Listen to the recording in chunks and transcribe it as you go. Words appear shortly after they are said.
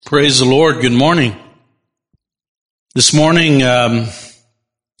Praise the Lord. Good morning. This morning,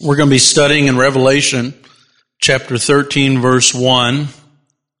 we're going to be studying in Revelation chapter 13, verse 1.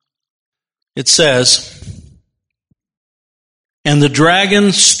 It says, "And the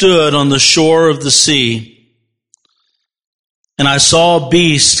dragon stood on the shore of the sea, and I saw a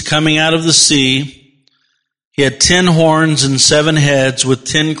beast coming out of the sea. He had 10 horns and 7 heads with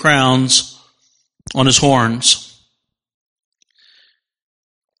 10 crowns on his horns.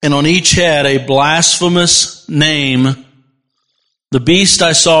 And on each head a blasphemous name. The beast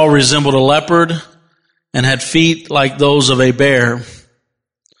I saw resembled a leopard and had feet like those of a bear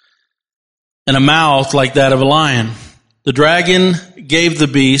and a mouth like that of a lion. The dragon gave the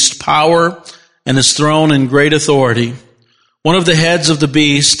beast power and his throne and great authority. One of the heads of the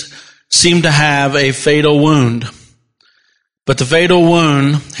beast seemed to have a fatal wound, but the fatal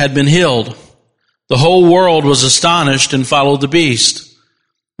wound had been healed. The whole world was astonished and followed the beast.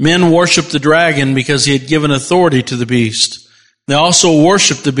 Men worshipped the dragon because he had given authority to the beast. They also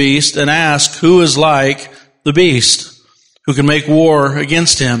worshipped the beast and asked, 'Who is like the beast, who can make war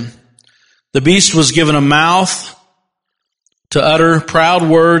against him?' The beast was given a mouth to utter proud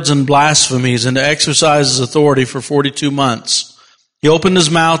words and blasphemies and to exercise his authority for 42 months. He opened his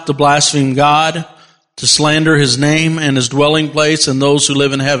mouth to blaspheme God, to slander his name and his dwelling place and those who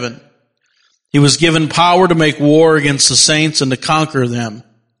live in heaven. He was given power to make war against the saints and to conquer them.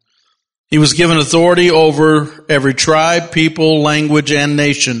 He was given authority over every tribe, people, language, and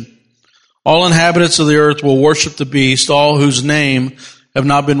nation. All inhabitants of the earth will worship the beast, all whose name have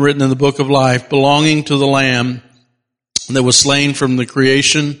not been written in the book of life, belonging to the Lamb that was slain from the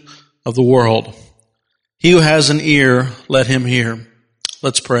creation of the world. He who has an ear, let him hear."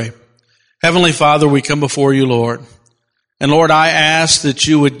 Let's pray. Heavenly Father, we come before you, Lord. And Lord, I ask that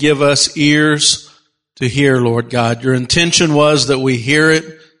you would give us ears to hear, Lord God. Your intention was that we hear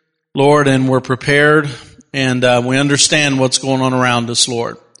it, Lord, and we're prepared, and we understand what's going on around us,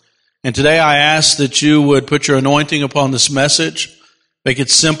 Lord. And today I ask that you would put your anointing upon this message, make it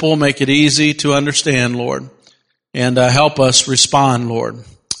simple, make it easy to understand, Lord, and help us respond, Lord.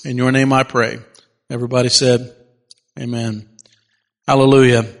 In your name I pray. Everybody said, amen.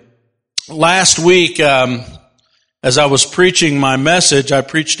 Hallelujah. Last week, as I was preaching my message, I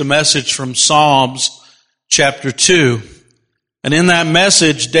preached a message from Psalms chapter 2. And in that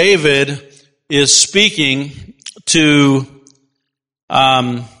message, David is speaking to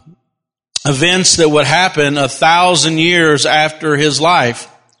events that would happen 1,000 years after his life.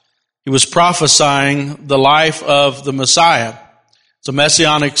 He was prophesying the life of the Messiah. It's a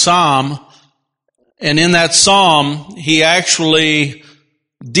messianic psalm. And in that psalm, he actually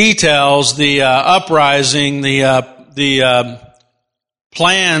details the uprising, the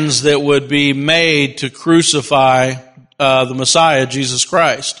plans that would be made to crucify the Messiah, Jesus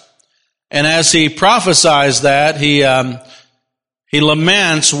Christ. And as he prophesies that, he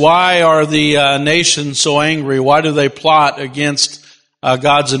laments, why are the nations so angry? Why do they plot against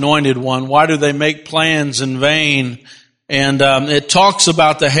God's anointed one? Why do they make plans in vain? And it talks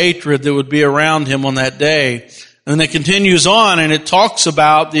about the hatred that would be around him on that day. And it continues on, and it talks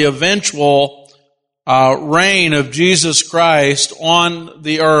about the eventual reign of Jesus Christ on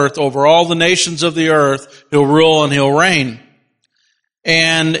the earth, over all the nations of the earth. He'll rule and he'll reign.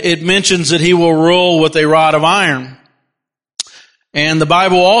 And it mentions that he will rule with a rod of iron. And the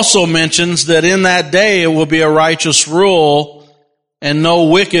Bible also mentions that in that day it will be a righteous rule and no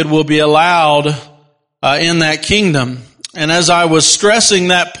wicked will be allowed in that kingdom. And as I was stressing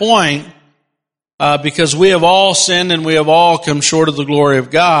that point, because we have all sinned and we have all come short of the glory of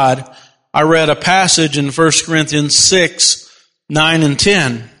God, I read a passage in 1 Corinthians 6, 9 and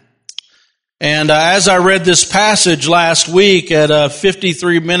 10. And as I read this passage last week at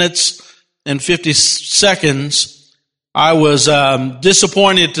 53 minutes and 50 seconds, I was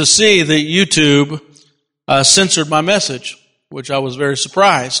disappointed to see that YouTube censored my message, which I was very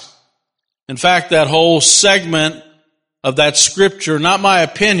surprised. In fact, that whole segment of that scripture, not my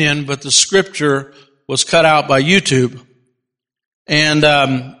opinion, but the scripture was cut out by YouTube.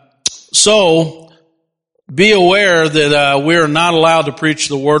 And so, be aware that we are not allowed to preach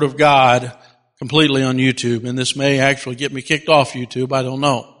the Word of God completely on YouTube. And this may actually get me kicked off YouTube, I don't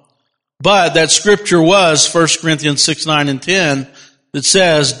know. But that scripture was 1 Corinthians 6, 9, and 10 that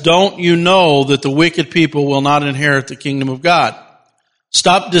says, "Don't you know that the wicked people will not inherit the kingdom of God?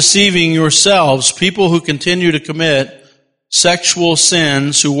 Stop deceiving yourselves. People who continue to commit sexual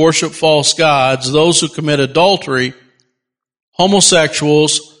sins, who worship false gods, those who commit adultery,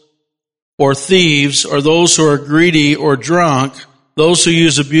 homosexuals, or thieves, or those who are greedy or drunk, those who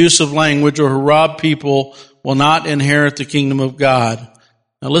use abusive language or who rob people will not inherit the kingdom of God.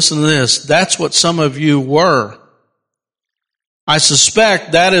 Now listen to this. That's what some of you were. I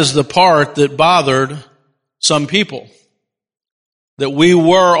suspect that is the part that bothered some people. That we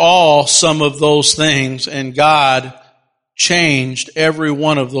were all some of those things, and God changed every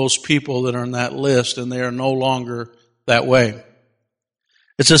one of those people that are on that list, and they are no longer that way.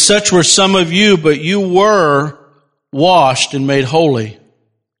 It says, such were some of you, but you were washed and made holy.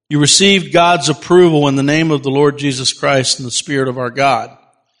 You received God's approval in the name of the Lord Jesus Christ and the Spirit of our God.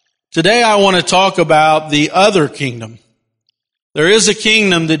 Today I want to talk about the other kingdom. There is a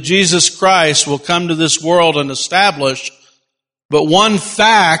kingdom that Jesus Christ will come to this world and establish, but one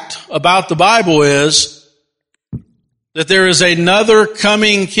fact about the Bible is that there is another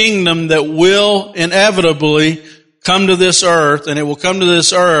coming kingdom that will inevitably come to this earth, and it will come to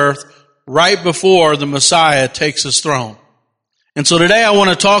this earth right before the Messiah takes his throne. And so today I want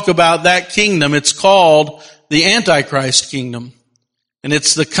to talk about that kingdom. It's called the Antichrist kingdom. And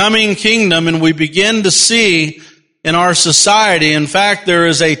it's the coming kingdom, and we begin to see in our society, in fact, there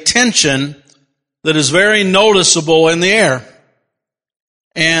is a tension that is very noticeable in the air.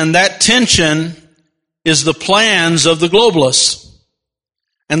 And that tension is the plans of the globalists.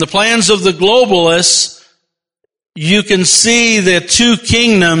 And the plans of the globalists, you can see that two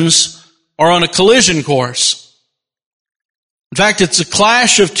kingdoms are on a collision course. In fact, it's a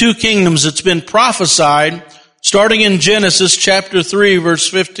clash of two kingdoms. It's been prophesied starting in Genesis chapter 3, verse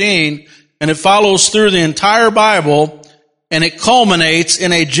 15, and it follows through the entire Bible, and it culminates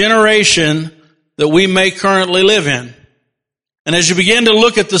in a generation that we may currently live in. And as you begin to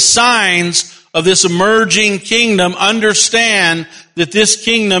look at the signs of this emerging kingdom, understand that this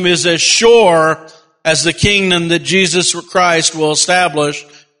kingdom is as sure as the kingdom that Jesus Christ will establish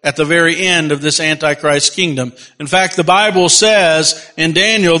at the very end of this Antichrist kingdom. In fact, the Bible says in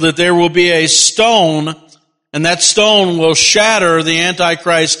Daniel that there will be a stone, and that stone will shatter the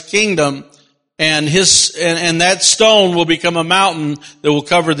Antichrist kingdom, and that stone will become a mountain that will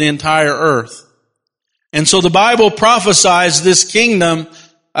cover the entire earth. And so the Bible prophesies this kingdom,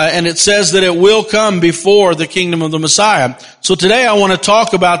 and it says that it will come before the kingdom of the Messiah. So today I want to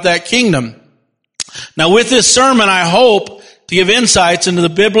talk about that kingdom. Now with this sermon, I hope to give insights into the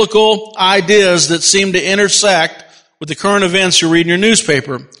biblical ideas that seem to intersect with the current events you read in your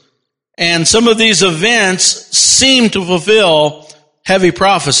newspaper. And some of these events seem to fulfill heavy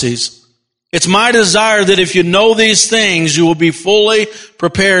prophecies. It's my desire that if you know these things, you will be fully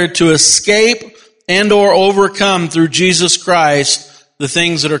prepared to escape and or overcome through Jesus Christ the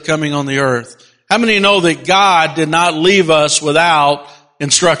things that are coming on the earth. How many know that God did not leave us without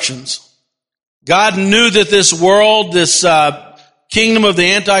instructions? God knew that this world, this kingdom of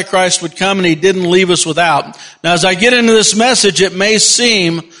the Antichrist would come, and He didn't leave us without. Now, as I get into this message, it may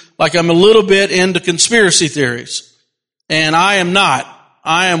seem like I'm a little bit into conspiracy theories. And I am not.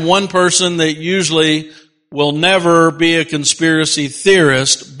 I am one person that usually will never be a conspiracy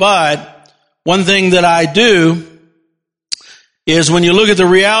theorist, but one thing that I do is when you look at the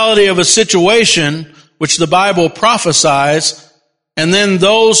reality of a situation, which the Bible prophesies, and then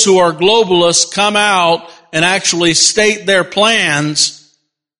those who are globalists come out and actually state their plans,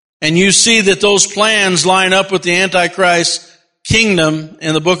 and you see that those plans line up with the Antichrist kingdom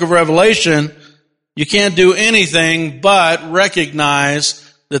in the book of Revelation, you can't do anything but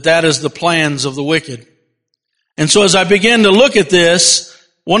recognize that that is the plans of the wicked. And so as I begin to look at this,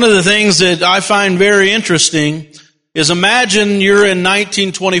 one of the things that I find very interesting is imagine you're in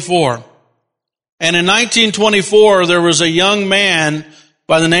 1924. And in 1924, there was a young man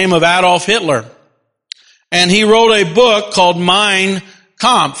by the name of Adolf Hitler. And he wrote a book called Mein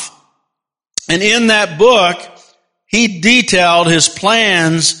Kampf. And in that book, he detailed his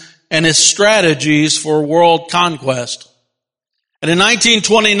plans and his strategies for world conquest. And in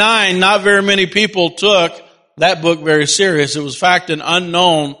 1929, not very many people took that book very serious. It was, in fact, an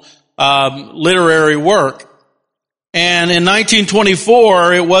unknown literary work. And in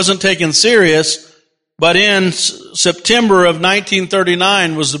 1924, it wasn't taken serious, but in September of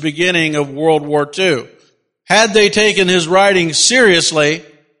 1939 was the beginning of World War II. Had they taken his writing seriously,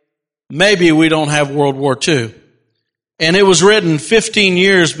 maybe we don't have World War II. And it was written 15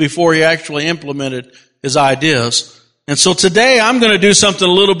 years before he actually implemented his ideas. And so today I'm going to do something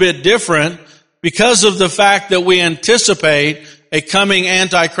a little bit different because of the fact that we anticipate a coming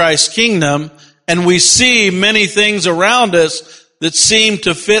Antichrist kingdom, and we see many things around us that seem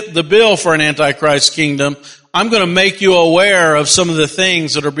to fit the bill for an Antichrist kingdom. I'm going to make you aware of some of the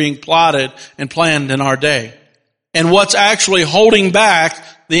things that are being plotted and planned in our day, and what's actually holding back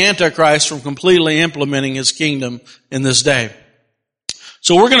the Antichrist from completely implementing his kingdom in this day.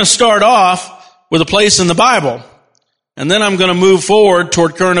 So we're going to start off with a place in the Bible. And then I'm going to move forward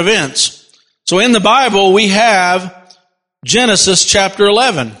toward current events. So in the Bible, we have Genesis chapter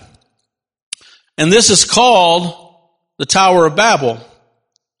 11. And this is called the Tower of Babel.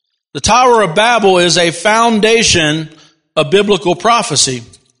 The Tower of Babel is a foundation of biblical prophecy.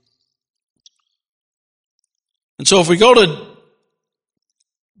 And so if we go to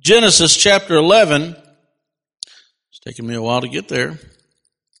Genesis chapter 11, it's taken me a while to get there.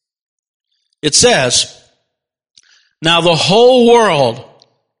 It says, now the whole world,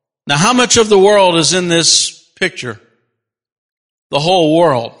 now how much of the world is in this picture? The whole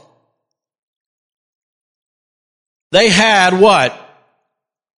world. They had what?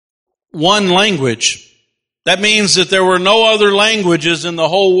 One language. That means that there were no other languages in the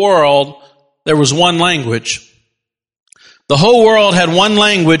whole world. There was one language. The whole world had one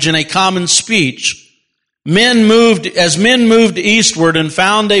language and a common speech. As men moved eastward and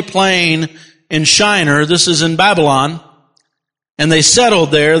found a plain in Shinar, this is in Babylon, and they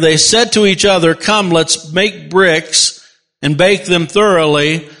settled there, they said to each other, come, let's make bricks and bake them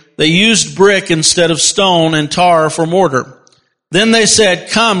thoroughly. They used brick instead of stone and tar for mortar. Then they said,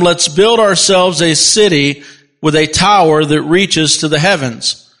 come, let's build ourselves a city with a tower that reaches to the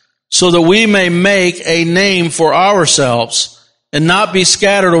heavens, so that we may make a name for ourselves and not be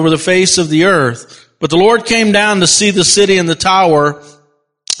scattered over the face of the earth. But the Lord came down to see the city and the tower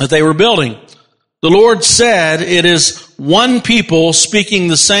that they were building. The Lord said, it is one people speaking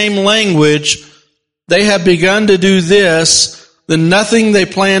the same language. They have begun to do this, then nothing they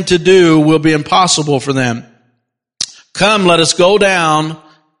plan to do will be impossible for them. Come, let us go down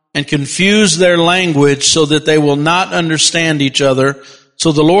and confuse their language so that they will not understand each other.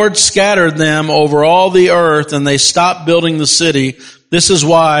 So the Lord scattered them over all the earth and they stopped building the city. This is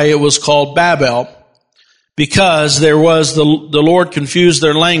why it was called Babel, because the Lord confused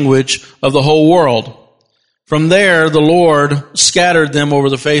their language of the whole world. From there, the Lord scattered them over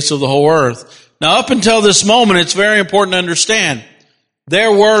the face of the whole earth. Now, up until this moment, it's very important to understand,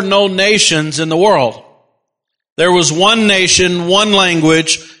 there were no nations in the world. There was one nation, one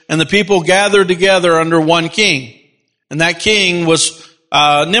language, and the people gathered together under one king. And that king was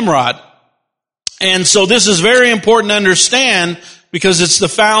Nimrod. And so this is very important to understand because it's the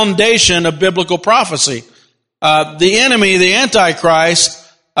foundation of biblical prophecy. The enemy, the Antichrist,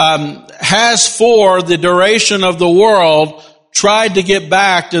 has for the duration of the world tried to get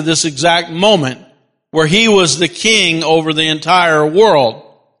back to this exact moment where he was the king over the entire world.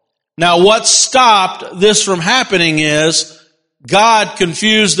 Now, what stopped this from happening is God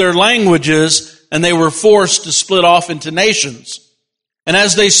confused their languages and they were forced to split off into nations. And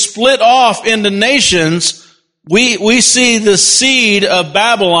as they split off into nations, we see the seed of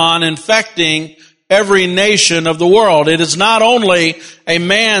Babylon infecting every nation of the world. It is not only a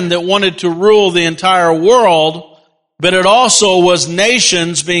man that wanted to rule the entire world, but it also was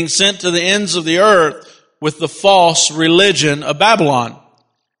nations being sent to the ends of the earth with the false religion of Babylon.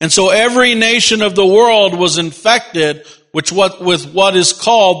 And so every nation of the world was infected with what is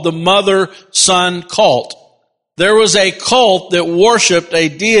called the mother-son cult. There was a cult that worshiped a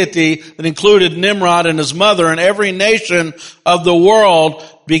deity that included Nimrod and his mother, and every nation of the world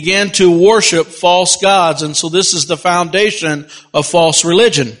began to worship false gods. And so this is the foundation of false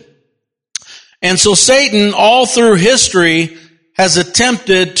religion. And so Satan, all through history, has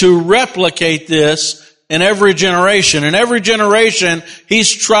attempted to replicate this in every generation. In every generation,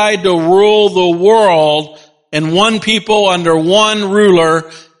 he's tried to rule the world in one people under one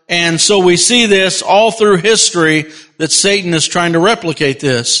ruler. And so we see this all through history that Satan is trying to replicate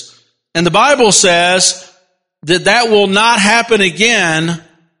this. And the Bible says that will not happen again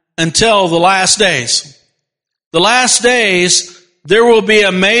until the last days. The last days, there will be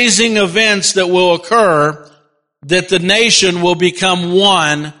amazing events that will occur that the nation will become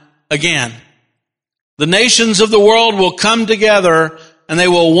one again. The nations of the world will come together and they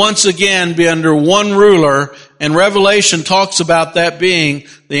will once again be under one ruler, and Revelation talks about that being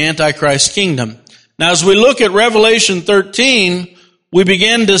the Antichrist kingdom. Now, as we look at Revelation 13, we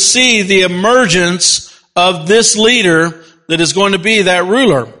begin to see the emergence of this leader that is going to be that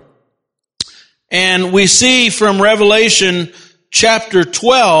ruler. And we see from Revelation chapter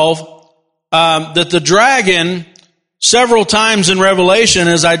 12 that the dragon, several times in Revelation,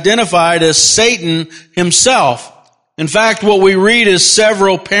 is identified as Satan himself. In fact, what we read is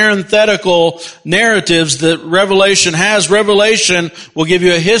several parenthetical narratives that Revelation has. Revelation will give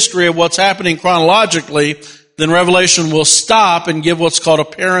you a history of what's happening chronologically. Then Revelation will stop and give what's called a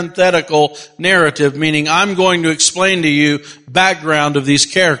parenthetical narrative, meaning I'm going to explain to you background of these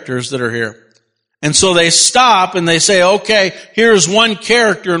characters that are here. And so they stop and they say, okay, here's one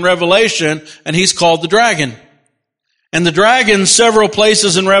character in Revelation, and he's called the dragon. And the dragon, several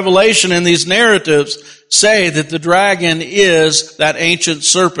places in Revelation in these narratives, say that the dragon is that ancient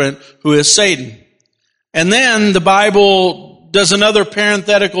serpent who is Satan. And then the Bible does another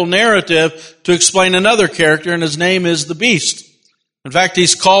parenthetical narrative to explain another character, and his name is the beast. In fact,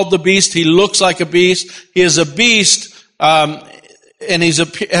 he's called the beast. He looks like a beast. He is a beast, and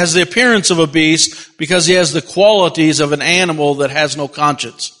has the appearance of a beast because he has the qualities of an animal that has no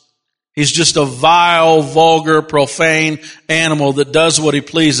conscience. He's just a vile, vulgar, profane animal that does what he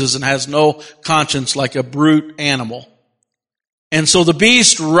pleases and has no conscience like a brute animal. And so the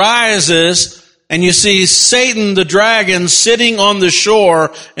beast rises, and you see Satan the dragon sitting on the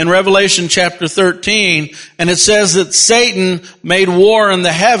shore in Revelation chapter 13, and it says that Satan made war in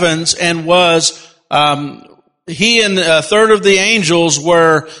the heavens and he and a third of the angels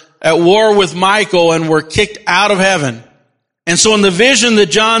were at war with Michael and were kicked out of heaven. And so in the vision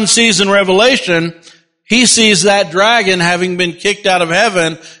that John sees in Revelation, he sees that dragon having been kicked out of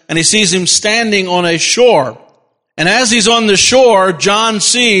heaven, and he sees him standing on a shore. And as he's on the shore, John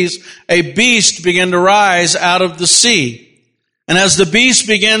sees a beast begin to rise out of the sea. And as the beast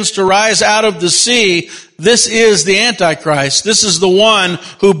begins to rise out of the sea, this is the Antichrist. This is the one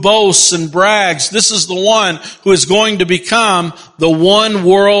who boasts and brags. This is the one who is going to become the one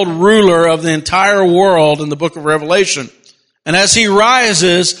world ruler of the entire world in the book of Revelation. And as he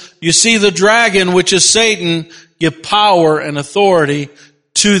rises, you see the dragon, which is Satan, give power and authority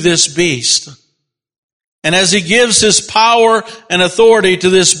to this beast. And as he gives his power and authority to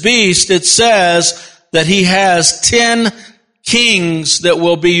this beast, it says that he has 10 kings that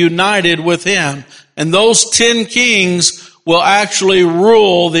will be united with him. And those 10 kings will actually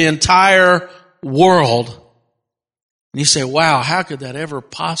rule the entire world. And you say, wow, how could that ever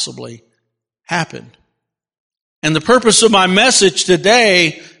possibly happen? And the purpose of my message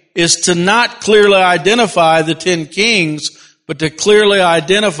today is to not clearly identify the 10 kings, but to clearly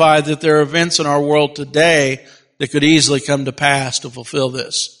identify that there are events in our world today that could easily come to pass to fulfill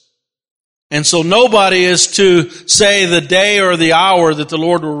this. And so nobody is to say the day or the hour that the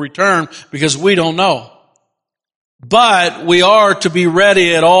Lord will return, because we don't know. But we are to be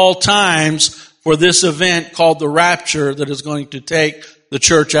ready at all times for this event called the rapture that is going to take the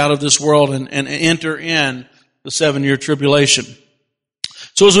church out of this world and enter in the 7-year tribulation.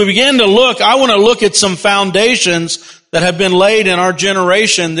 So as we begin to look, I want to look at some foundations that have been laid in our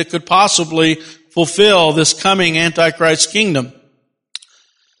generation that could possibly fulfill this coming Antichrist kingdom.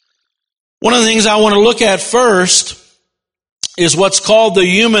 One of the things I want to look at first is what's called the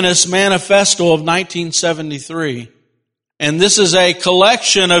Humanist Manifesto of 1973. And this is a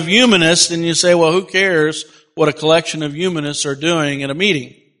collection of humanists, and you say, well, who cares what a collection of humanists are doing at a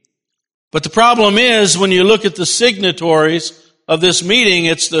meeting? But the problem is, when you look at the signatories of this meeting,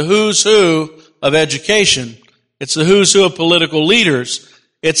 it's the who's who of education. It's the who's who of political leaders.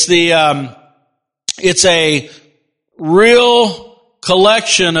 It's a real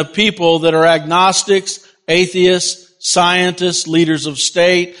collection of people that are agnostics, atheists, scientists, leaders of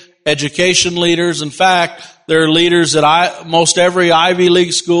state, education leaders. In fact, there are leaders that most every Ivy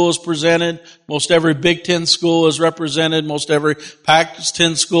League school is presented, most every Big Ten school is represented, most every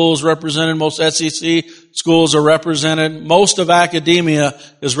Pac-10 school is represented, most SEC schools are represented. Most of academia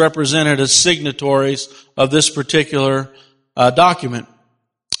is represented as signatories of this particular document.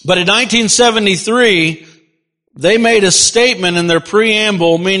 But in 1973, they made a statement in their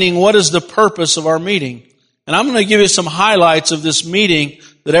preamble, meaning what is the purpose of our meeting? And I'm going to give you some highlights of this meeting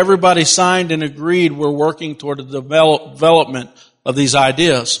that everybody signed and agreed we're working toward the development of these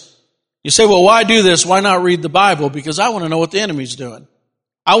ideas. You say, well, why do this? Why not read the Bible? Because I want to know what the enemy's doing.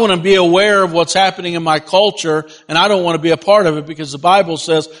 I want to be aware of what's happening in my culture, and I don't want to be a part of it because the Bible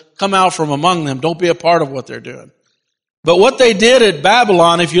says, come out from among them. Don't be a part of what they're doing. But what they did at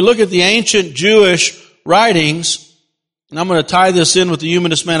Babylon, if you look at the ancient Jewish writings, and I'm going to tie this in with the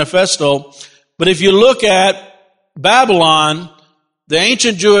Humanist Manifesto, but if you look at Babylon, the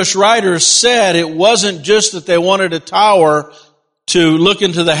ancient Jewish writers said it wasn't just that they wanted a tower to look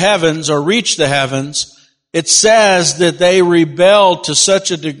into the heavens or reach the heavens. It says that they rebelled to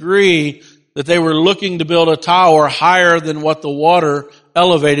such a degree that they were looking to build a tower higher than what the water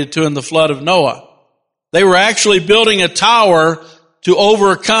elevated to in the flood of Noah. They were actually building a tower to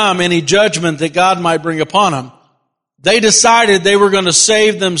overcome any judgment that God might bring upon them. They decided they were going to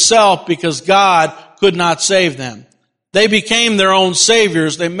save themselves because God could not save them. They became their own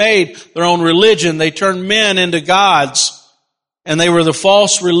saviors. They made their own religion. They turned men into gods. And they were the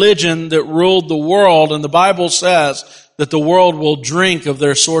false religion that ruled the world. And the Bible says that the world will drink of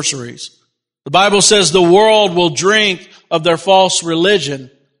their sorceries. The Bible says the world will drink of their false religion.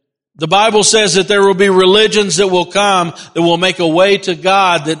 The Bible says that there will be religions that will come that will make a way to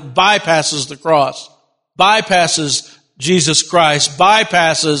God that bypasses the cross, bypasses Jesus Christ,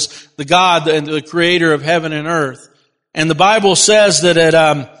 bypasses the God and the creator of heaven and earth. And the Bible says that at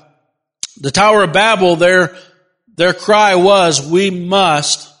the Tower of Babel, their cry was, we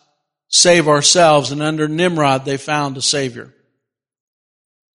must save ourselves. And under Nimrod, they found a Savior.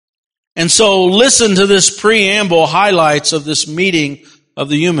 And so listen to this preamble highlights of this meeting of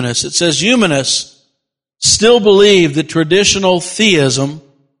the humanists. It says, humanists still believe that traditional theism,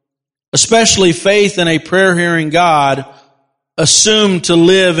 especially faith in a prayer-hearing God, assumed to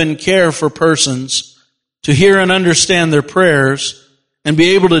live and care for persons, to hear and understand their prayers, and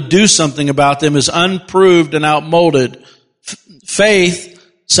be able to do something about them is unproved and outmoded. Faith,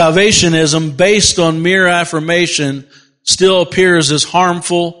 salvationism, based on mere affirmation, still appears as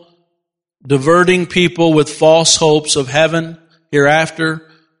harmful, diverting people with false hopes of heaven,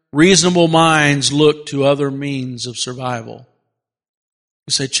 hereafter. Reasonable minds look to other means of survival.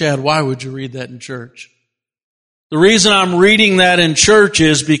 You say, Chad, why would you read that in church? The reason I'm reading that in church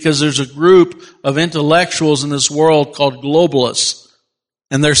is because there's a group of intellectuals in this world called globalists,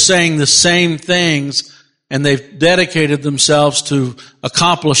 and they're saying the same things, and they've dedicated themselves to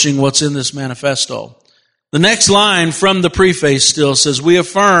accomplishing what's in this manifesto. The next line from the preface still says, we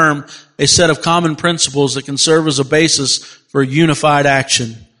affirm a set of common principles that can serve as a basis for unified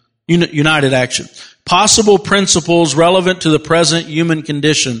action, united action. Possible principles relevant to the present human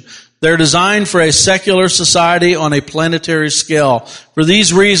condition. They're designed for a secular society on a planetary scale. For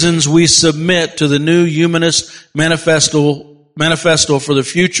these reasons, we submit to the new humanist manifesto for the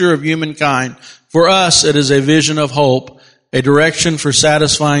future of humankind. For us, it is a vision of hope, a direction for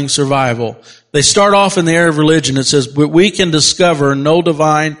satisfying survival. They start off in the area of religion. It says, but we can discover no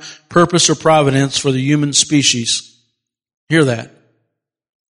divine purpose or providence for the human species. Hear that.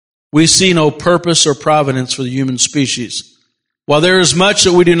 We see no purpose or providence for the human species. While there is much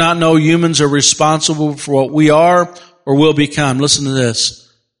that we do not know, humans are responsible for what we are or will become. Listen to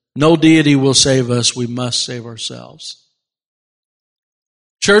this. No deity will save us. We must save ourselves.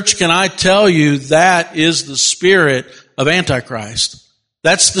 Church, can I tell you that is the spirit of Antichrist?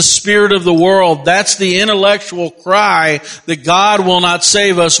 That's the spirit of the world. That's the intellectual cry that God will not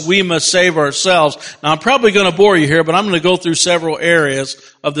save us. We must save ourselves. Now, I'm probably going to bore you here, but I'm going to go through several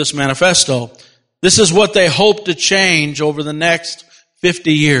areas of this manifesto. This is what they hope to change over the next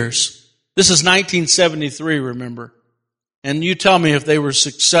 50 years. This is 1973, remember. And you tell me if they were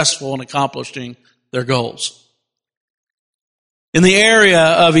successful in accomplishing their goals. In the area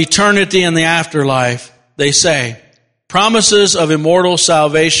of eternity and the afterlife, they say, promises of immortal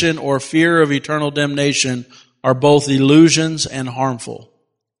salvation or fear of eternal damnation are both illusions and harmful.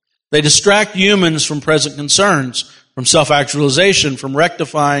 They distract humans from present concerns, from self-actualization, from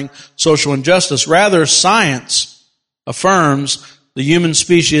rectifying social injustice. Rather, science affirms the human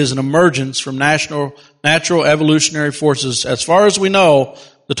species is an emergence from natural evolutionary forces. As far as we know,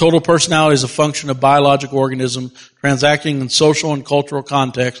 the total personality is a function of biological organism transacting in social and cultural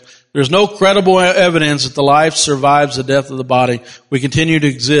context. There's no credible evidence that the life survives the death of the body. We continue to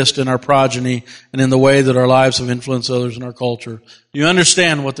exist in our progeny and in the way that our lives have influenced others in our culture. Do you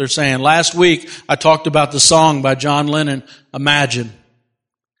understand what they're saying? Last week, I talked about the song by John Lennon, Imagine.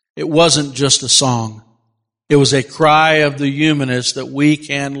 It wasn't just a song. It was a cry of the humanists that we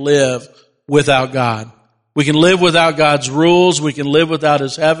can live without God. We can live without God's rules. We can live without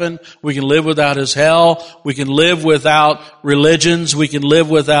His heaven. We can live without His hell. We can live without religions. We can live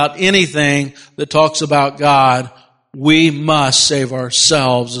without anything that talks about God. We must save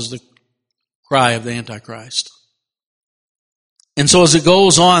ourselves is the cry of the Antichrist. And so as it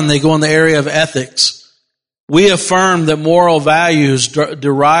goes on, they go in the area of ethics. We affirm that moral values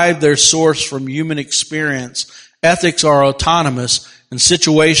derive their source from human experience. Ethics are autonomous and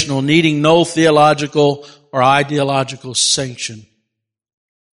situational, needing no theological or ideological sanction.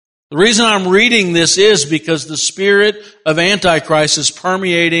 The reason I'm reading this is because the spirit of Antichrist is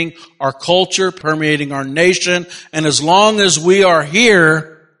permeating our culture, permeating our nation, and as long as we are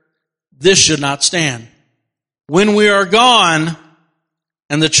here, this should not stand. When we are gone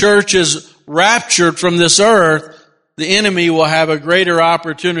and the church is raptured from this earth, the enemy will have a greater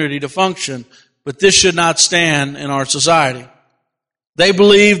opportunity to function, but this should not stand in our society. They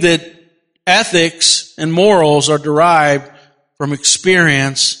believe that ethics and morals are derived from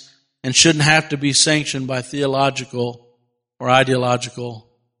experience and shouldn't have to be sanctioned by theological or ideological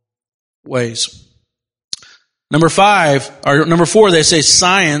ways. Number 4, they say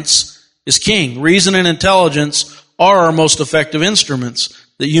science is king. Reason and intelligence are our most effective instruments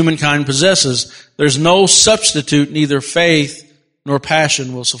that humankind possesses. There's no substitute, neither faith nor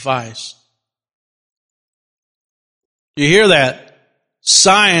passion will suffice. You hear that?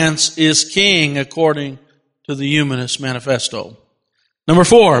 Science is king according to the Humanist Manifesto. Number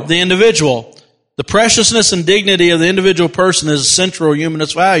 4, the individual. The preciousness and dignity of the individual person is a central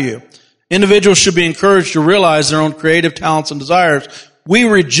humanist value. Individuals should be encouraged to realize their own creative talents and desires. We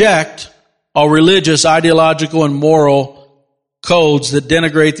reject all religious, ideological, and moral codes that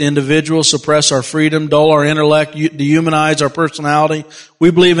denigrate the individual, suppress our freedom, dull our intellect, dehumanize our personality.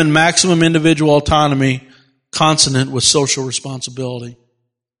 We believe in maximum individual autonomy, consonant with social responsibility.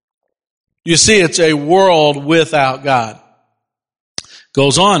 You see, it's a world without God.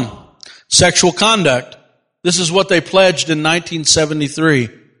 Goes on. Sexual conduct. This is what they pledged in 1973.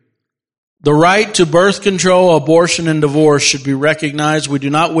 The right to birth control, abortion, and divorce should be recognized. We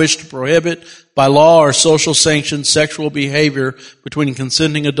do not wish to prohibit by law or social sanction sexual behavior between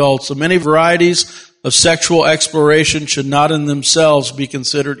consenting adults. The many varieties of sexual exploration should not in themselves be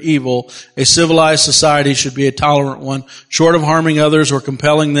considered evil. A civilized society should be a tolerant one, short of harming others or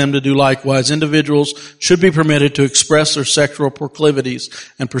compelling them to do likewise. Individuals should be permitted to express their sexual proclivities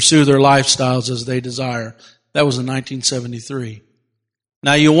and pursue their lifestyles as they desire. That was in 1973.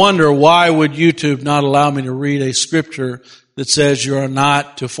 Now you wonder, why would YouTube not allow me to read a scripture that says you are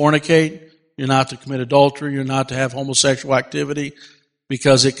not to fornicate, you're not to commit adultery, you're not to have homosexual activity?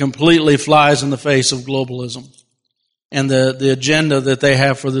 Because it completely flies in the face of globalism and the agenda that they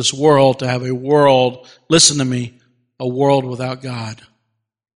have for this world, to have a world, listen to me, a world without God.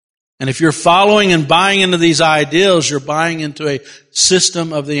 And if you're following and buying into these ideals, you're buying into a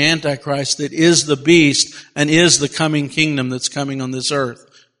system of the Antichrist that is the beast and is the coming kingdom that's coming on this earth.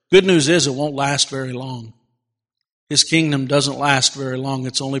 Good news is it won't last very long. His kingdom doesn't last very long.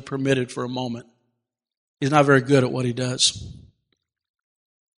 It's only permitted for a moment. He's not very good at what he does.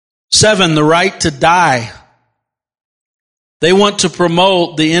 7, the right to die. They want to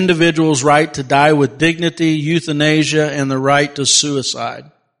promote the individual's right to die with dignity, euthanasia, and the right to suicide.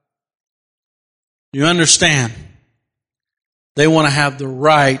 You understand? They want to have the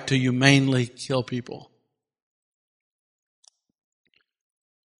right to humanely kill people.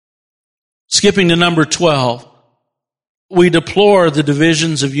 Skipping to number 12. We deplore the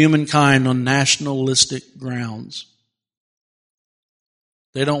divisions of humankind on nationalistic grounds.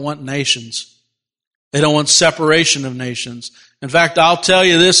 They don't want nations. They don't want separation of nations. In fact, I'll tell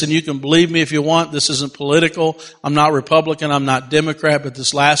you this, and you can believe me if you want, this isn't political. I'm not Republican, I'm not Democrat, but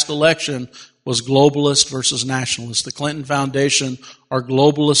this last election was globalist versus nationalist. The Clinton Foundation are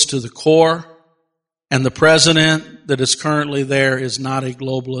globalists to the core, and the president that is currently there is not a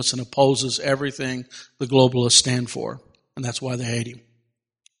globalist and opposes everything the globalists stand for. And that's why they hate him.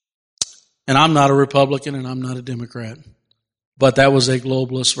 And I'm not a Republican and I'm not a Democrat. But that was a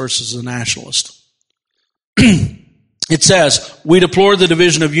globalist versus a nationalist. It says, we deplore the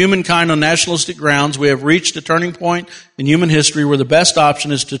division of humankind on nationalistic grounds. We have reached a turning point in human history where the best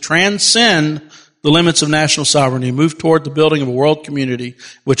option is to transcend the limits of national sovereignty, move toward the building of a world community in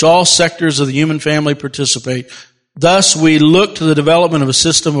which all sectors of the human family participate. Thus, we look to the development of a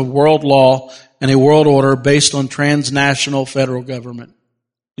system of world law and a world order based on transnational federal government.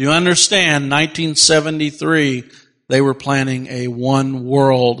 You understand, 1973, they were planning a one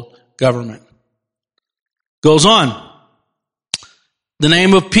world government. Goes on. The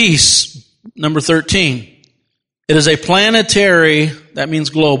name of peace, number 13. It is a planetary, that means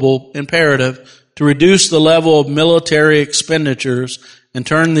global, imperative to reduce the level of military expenditures and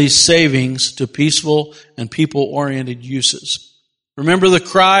turn these savings to peaceful and people-oriented uses. Remember, the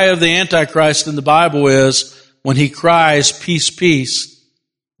cry of the Antichrist in the Bible is, when he cries, peace, peace,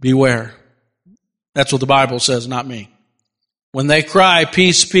 beware. That's what the Bible says, not me. When they cry,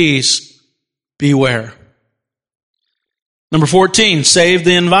 peace, peace, beware. Number 14, save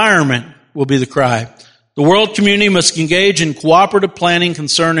the environment will be the cry. The world community must engage in cooperative planning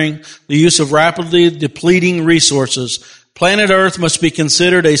concerning the use of rapidly depleting resources. Planet Earth must be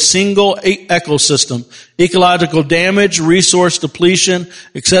considered a single ecosystem. Ecological damage, resource depletion,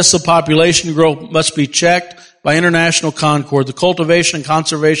 excessive population growth must be checked by international concord. The cultivation and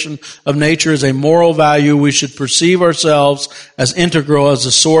conservation of nature is a moral value. We should perceive ourselves as integral, as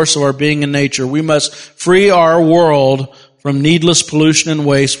the source of our being in nature. We must free our world from needless pollution and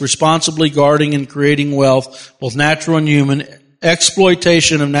waste, responsibly guarding and creating wealth, both natural and human.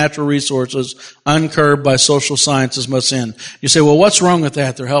 Exploitation of natural resources, uncurbed by social sciences, must end. You say, well, what's wrong with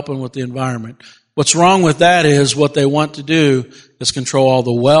that? They're helping with the environment. What's wrong with that is what they want to do is control all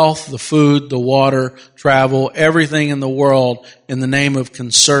the wealth, the food, the water, travel, everything in the world in the name of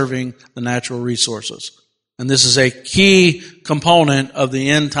conserving the natural resources. And this is a key component of the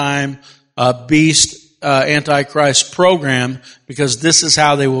end time beast Antichrist program, because this is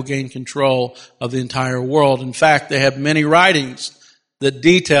how they will gain control of the entire world. In fact, they have many writings that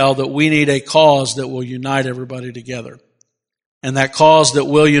detail that we need a cause that will unite everybody together. And that cause that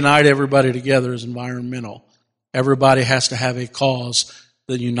will unite everybody together is environmental. Everybody has to have a cause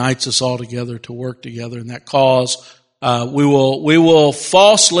that unites us all together to work together. And that cause, we will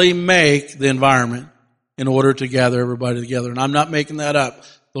falsely make the environment in order to gather everybody together. And I'm not making that up.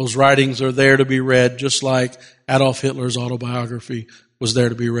 Those writings are there to be read, just like Adolf Hitler's autobiography was there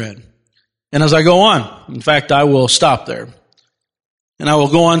to be read. And as I go on, in fact, I will stop there. And I will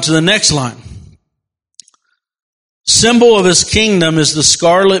go on to the next line. Symbol of his kingdom is the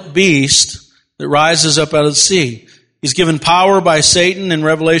scarlet beast that rises up out of the sea. He's given power by Satan in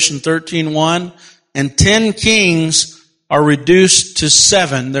Revelation 13:1, and 10 kings are reduced to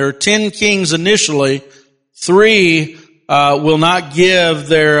 7. There are 10 kings initially. 3 will not give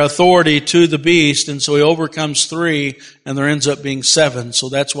their authority to the beast, and so he overcomes 3, and there ends up being 7. So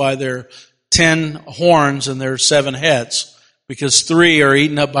that's why there are 10 horns and there are 7 heads, because 3 are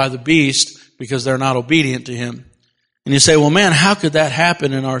eaten up by the beast because they're not obedient to him. And you say, well, man, how could that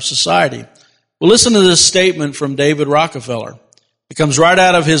happen in our society? Well, listen to this statement from David Rockefeller. It comes right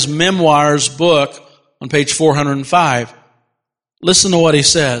out of his memoirs book on page 405. Listen to what he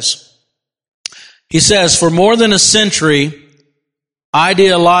says. He says, for more than a century,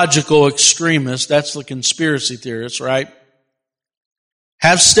 ideological extremists, that's the conspiracy theorists, right,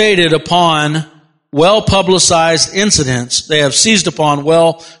 have stated upon well-publicized incidents, they have seized upon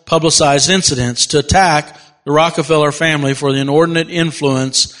well-publicized incidents to attack the Rockefeller family for the inordinate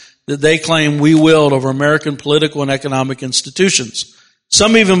influence that they claim we wield over American political and economic institutions.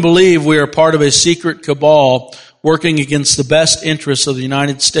 Some even believe we are part of a secret cabal working against the best interests of the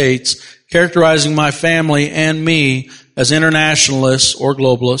United States, characterizing my family and me as internationalists or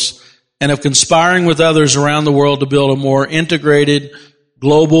globalists, and of conspiring with others around the world to build a more integrated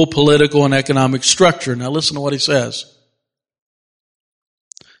global political and economic structure. Now listen to what he says.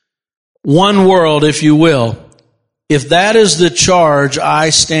 One world, if you will. If that is the charge, I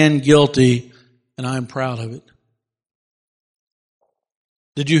stand guilty, and I am proud of it.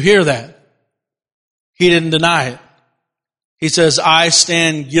 Did you hear that? He didn't deny it. He says, I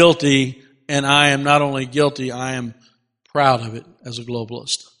stand guilty, and I am not only guilty, I am proud of it as a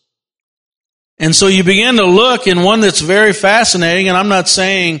globalist. And so you begin to look in one that's very fascinating, and I'm not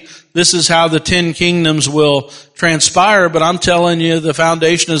saying this is how the 10 kingdoms will transpire, but I'm telling you the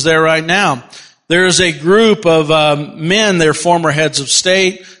foundation is there right now. There is a group of men, they're former heads of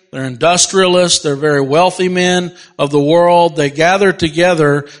state, they're industrialists, they're very wealthy men of the world. They gathered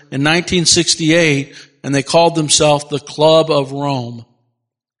together in 1968, and they called themselves the Club of Rome.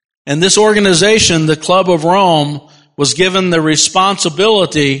 And this organization, the Club of Rome, was given the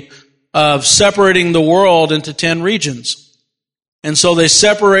responsibility of separating the world into 10 regions. And so they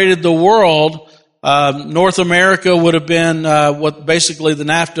separated the world. North America would have been what basically the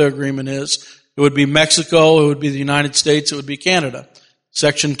NAFTA agreement is. It would be Mexico, it would be the United States, it would be Canada.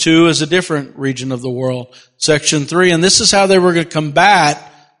 Section 2 is a different region of the world. Section 3, and this is how they were going to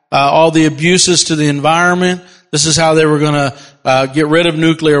combat all the abuses to the environment. This is how they were going to get rid of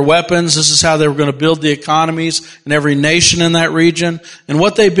nuclear weapons. This is how they were going to build the economies in every nation in that region. And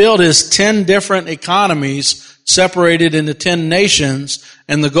what they built is 10 different economies separated into 10 nations.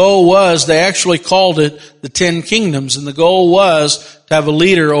 And the goal was, they actually called it the 10 kingdoms. And the goal was to have a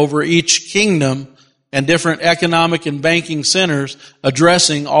leader over each kingdom and different economic and banking centers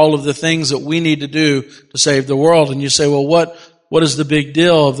addressing all of the things that we need to do to save the world. And you say, well, what is the big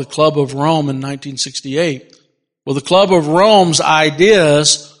deal of the Club of Rome in 1968? Well, the Club of Rome's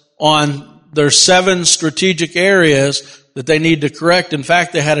ideas on their 7 strategic areas that they need to correct. In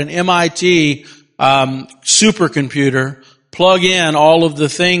fact, they had an MIT supercomputer plug in all of the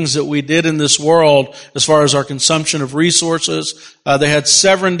things that we did in this world as far as our consumption of resources. They had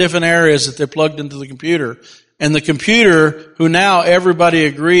 7 different areas that they plugged into the computer. And the computer, who now everybody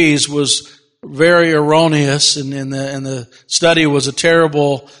agrees was very erroneous, and the study was a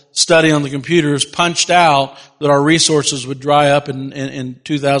terrible study on the computers, punched out that our resources would dry up in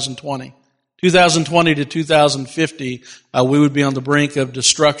 2020. 2020 to 2050, we would be on the brink of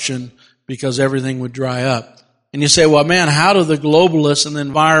destruction because everything would dry up. And you say, well, man, how do the globalists and the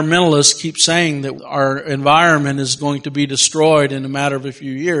environmentalists keep saying that our environment is going to be destroyed in a matter of a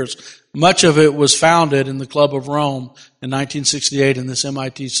few years? Much of it was founded in the Club of Rome in 1968 in this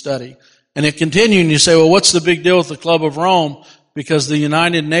MIT study. And it continued, and you say, well, what's the big deal with the Club of Rome? Because the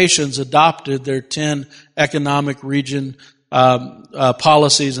United Nations adopted their 10 economic region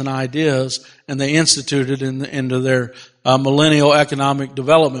policies and ideas, and they instituted into their Millennial Economic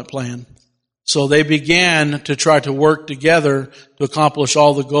Development Plan. So they began to try to work together to accomplish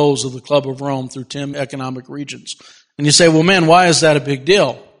all the goals of the Club of Rome through 10 economic regions. And you say, well, man, why is that a big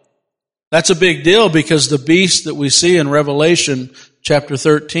deal? That's a big deal because the beast that we see in Revelation chapter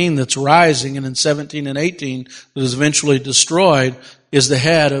 13 that's rising, and in 17 and 18 that is eventually destroyed, is the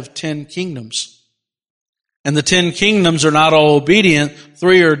head of 10 kingdoms. And the 10 kingdoms are not all obedient,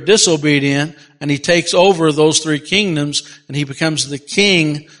 3 are disobedient, and he takes over those 3 kingdoms, and he becomes the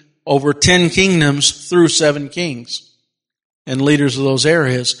king over 10 kingdoms through 7 kings and leaders of those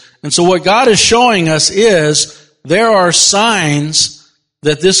areas. And so what God is showing us is there are signs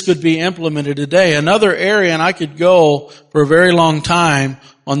that this could be implemented today. Another area, and I could go for a very long time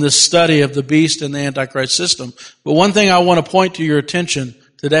on this study of the beast and the Antichrist system, but one thing I want to point to your attention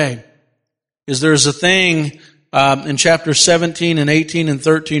today is there's a thing in chapter 17 and 18 and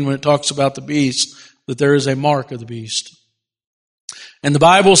 13 when it talks about the beast, that there is a mark of the beast. And the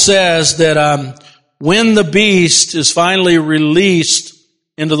Bible says that when the beast is finally released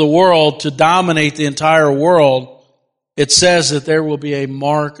into the world to dominate the entire world, it says that there will be a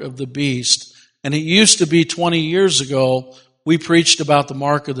mark of the beast. And it used to be 20 years ago, we preached about the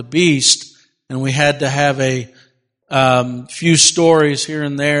mark of the beast, and we had to have a few stories here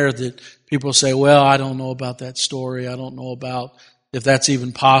and there that people say, well, I don't know about that story. I don't know about if that's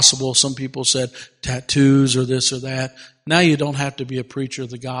even possible. Some people said tattoos or this or that. Now you don't have to be a preacher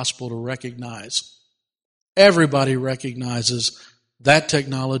of the gospel to recognize. Everybody recognizes that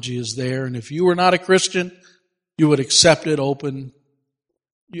technology is there, and if you were not a Christian, you would accept it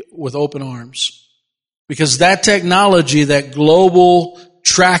with open arms. Because that technology, that global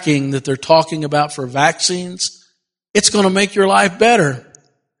tracking that they're talking about for vaccines, it's going to make your life better.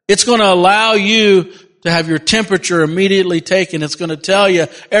 It's going to allow you to have your temperature immediately taken. It's going to tell you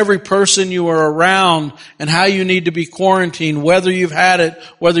every person you are around and how you need to be quarantined, whether you've had it,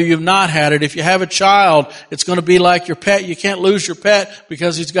 whether you've not had it. If you have a child, it's going to be like your pet. You can't lose your pet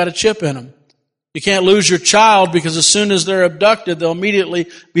because he's got a chip in him. You can't lose your child because as soon as they're abducted, they'll immediately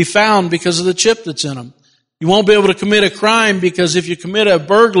be found because of the chip that's in them. You won't be able to commit a crime because if you commit a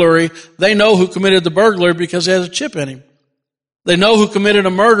burglary, they know who committed the burglary because he has a chip in him. They know who committed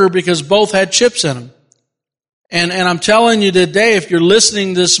a murder because both had chips in them. And I'm telling you today, if you're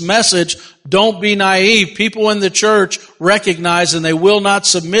listening to this message, don't be naive. People in the church recognize and they will not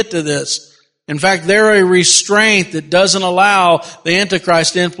submit to this. In fact, they're a restraint that doesn't allow the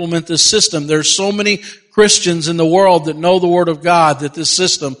Antichrist to implement this system. There's so many Christians in the world that know the Word of God that this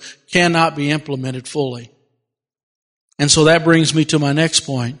system cannot be implemented fully. And so that brings me to my next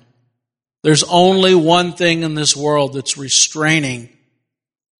point. There's only one thing in this world that's restraining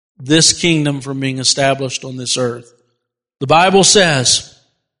this kingdom from being established on this earth. The Bible says,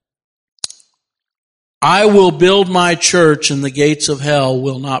 I will build my church and the gates of hell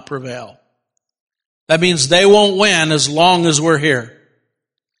will not prevail. That means they won't win as long as we're here.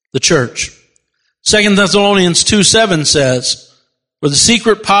 The church. 2 Thessalonians 2:7 says, for the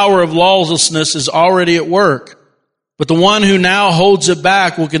secret power of lawlessness is already at work, but the one who now holds it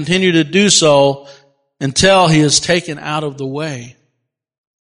back will continue to do so until he is taken out of the way.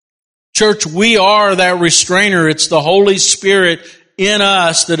 Church, we are that restrainer. It's the Holy Spirit in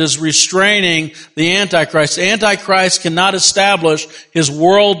us that is restraining the Antichrist. The Antichrist cannot establish his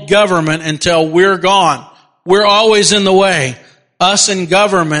world government until we're gone. We're always in the way. Us in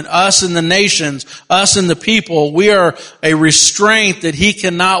government, us in the nations, us in the people, we are a restraint that he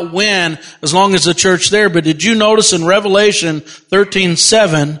cannot win as long as the church is there. But did you notice in Revelation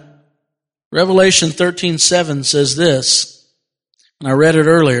 13:7, Revelation 13:7 says this, and I read it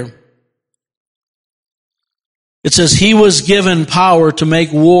earlier. It says, he was given power to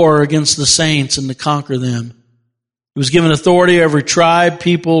make war against the saints and to conquer them. He was given authority over every tribe,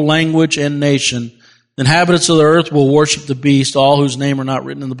 people, language, and nation. The inhabitants of the earth will worship the beast, all whose name are not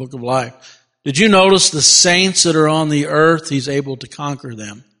written in the book of life. Did you notice the saints that are on the earth, he's able to conquer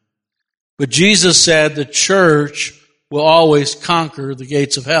them? But Jesus said the church will always conquer the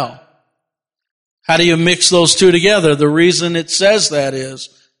gates of hell. How do you mix those two together? The reason it says that is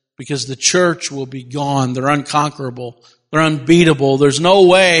because the church will be gone. They're unconquerable. They're unbeatable. There's no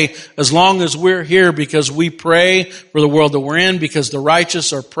way, as long as we're here, because we pray for the world that we're in, because the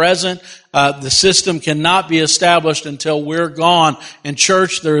righteous are present, the system cannot be established until we're gone. In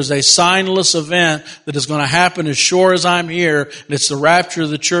church, there is a signless event that is going to happen as sure as I'm here, and it's the rapture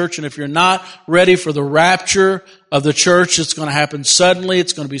of the church. And if you're not ready for the rapture of the church, it's going to happen suddenly.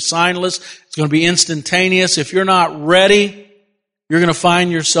 It's going to be signless. It's going to be instantaneous. If you're not ready, you're going to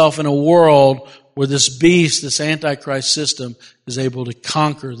find yourself in a world where this beast, this Antichrist system, is able to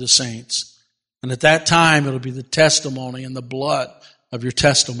conquer the saints. And at that time, it'll be the testimony and the blood of your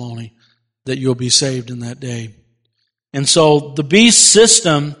testimony that you'll be saved in that day. And so the beast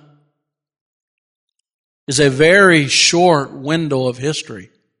system is a very short window of history.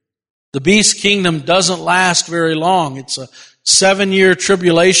 The beast kingdom doesn't last very long. It's a 7-year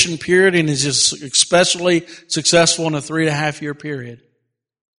tribulation period and is just especially successful in a 3.5-year period.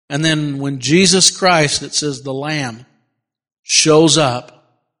 And then when Jesus Christ, it says the Lamb, shows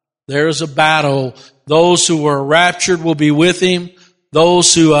up, there is a battle. Those who were raptured will be with him.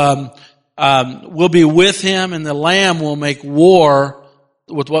 Those who will be with him, and the Lamb will make war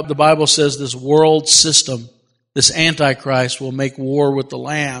with what the Bible says, this world system. This Antichrist will make war with the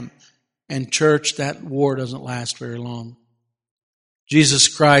Lamb. And church, that war doesn't last very long. Jesus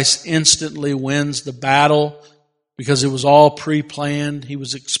Christ instantly wins the battle because it was all pre-planned. He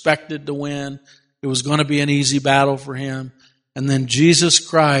was expected to win. It was going to be an easy battle for him. And then Jesus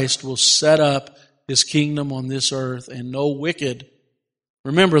Christ will set up his kingdom on this earth, and no wicked.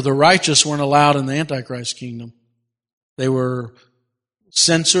 Remember, the righteous weren't allowed in the Antichrist kingdom. They were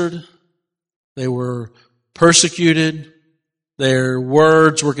censored. They were persecuted. Their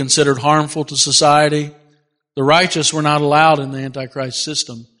words were considered harmful to society. The righteous were not allowed in the Antichrist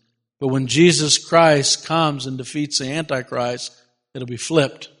system. But when Jesus Christ comes and defeats the Antichrist, it'll be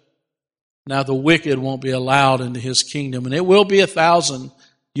flipped. Now the wicked won't be allowed into his kingdom. And it will be a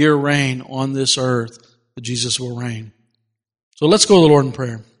 1,000-year reign on this earth that Jesus will reign. So let's go to the Lord in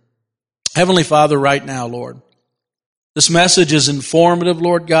prayer. Heavenly Father, right now, Lord, this message is informative,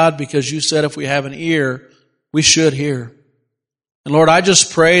 Lord God, because you said if we have an ear, we should hear. And Lord, I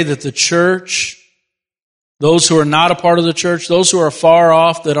just pray that the church, those who are not a part of the church, those who are far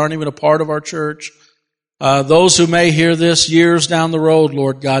off that aren't even a part of our church, those who may hear this years down the road,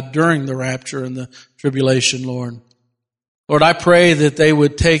 Lord God, during the rapture and the tribulation, Lord. Lord, I pray that they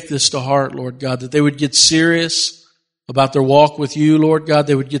would take this to heart, Lord God, that they would get serious about their walk with you, Lord God.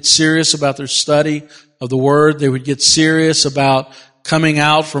 They would get serious about their study of the Word. They would get serious about coming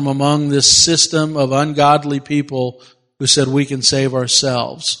out from among this system of ungodly people who said we can save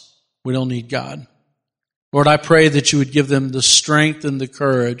ourselves. We don't need God. Lord, I pray that you would give them the strength and the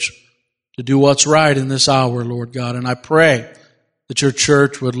courage to do what's right in this hour, Lord God. And I pray that your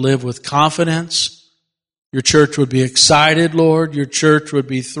church would live with confidence. Your church would be excited, Lord. Your church would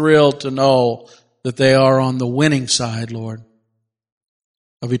be thrilled to know that they are on the winning side, Lord,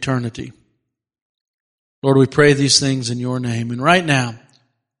 of eternity. Lord, we pray these things in your name. And right now,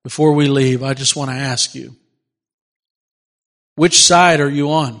 before we leave, I just want to ask you, which side are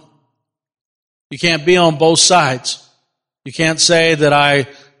you on? You can't be on both sides. You can't say that I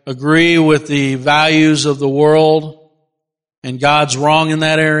agree with the values of the world and God's wrong in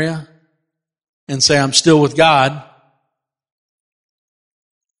that area and say I'm still with God.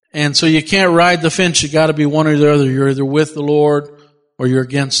 And so you can't ride the fence. You got to be one or the other. You're either with the Lord or you're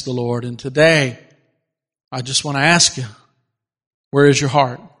against the Lord. And today, I just want to ask you, where is your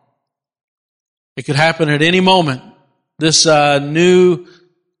heart? It could happen at any moment. This new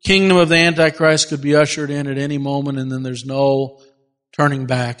kingdom of the Antichrist could be ushered in at any moment, and then there's no turning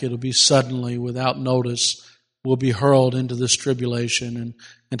back. It'll be suddenly, without notice, we'll be hurled into this tribulation.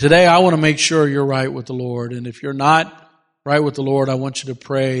 And today I want to make sure you're right with the Lord. And if you're not right with the Lord, I want you to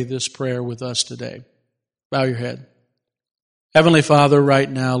pray this prayer with us today. Bow your head. Heavenly Father, right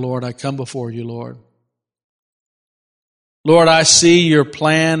now, Lord, I come before you, Lord. Lord, I see your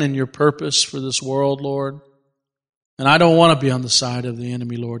plan and your purpose for this world, Lord. And I don't want to be on the side of the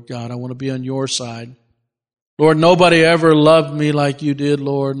enemy, Lord God. I want to be on your side. Lord, nobody ever loved me like you did,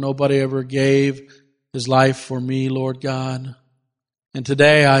 Lord. Nobody ever gave his life for me, Lord God. And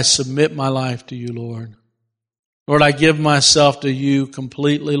today I submit my life to you, Lord. Lord, I give myself to you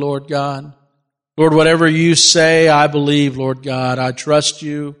completely, Lord God. Lord, whatever you say, I believe, Lord God. I trust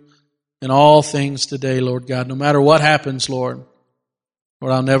you in all things today, Lord God. No matter what happens, Lord.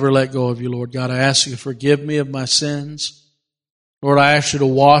 Lord, I'll never let go of you, Lord God. I ask you to forgive me of my sins. Lord, I ask you to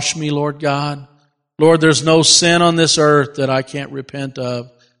wash me, Lord God. Lord, there's no sin on this earth that I can't repent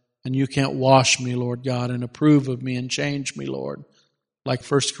of, and you can't wash me, Lord God, and approve of me and change me, Lord. Like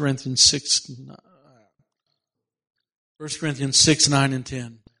 1 Corinthians 6, 9 and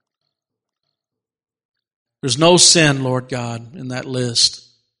 10. There's no sin, Lord God, in that list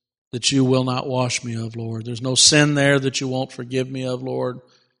that you will not wash me of, Lord. There's no sin there that you won't forgive me of, Lord.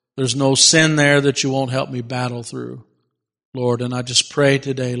 There's no sin there that you won't help me battle through, Lord. And I just pray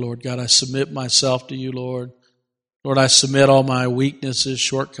today, Lord God, I submit myself to you, Lord. Lord, I submit all my weaknesses,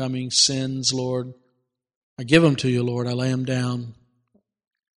 shortcomings, sins, Lord. I give them to you, Lord. I lay them down.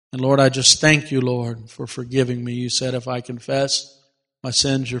 And Lord, I just thank you, Lord, for forgiving me. You said if I confess my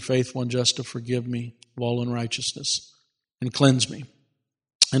sins, you're faithful and just to forgive me of all unrighteousness and cleanse me.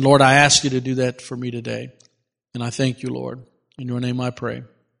 And Lord, I ask you to do that for me today. And I thank you, Lord. In your name I pray.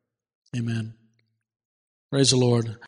 Amen. Praise the Lord.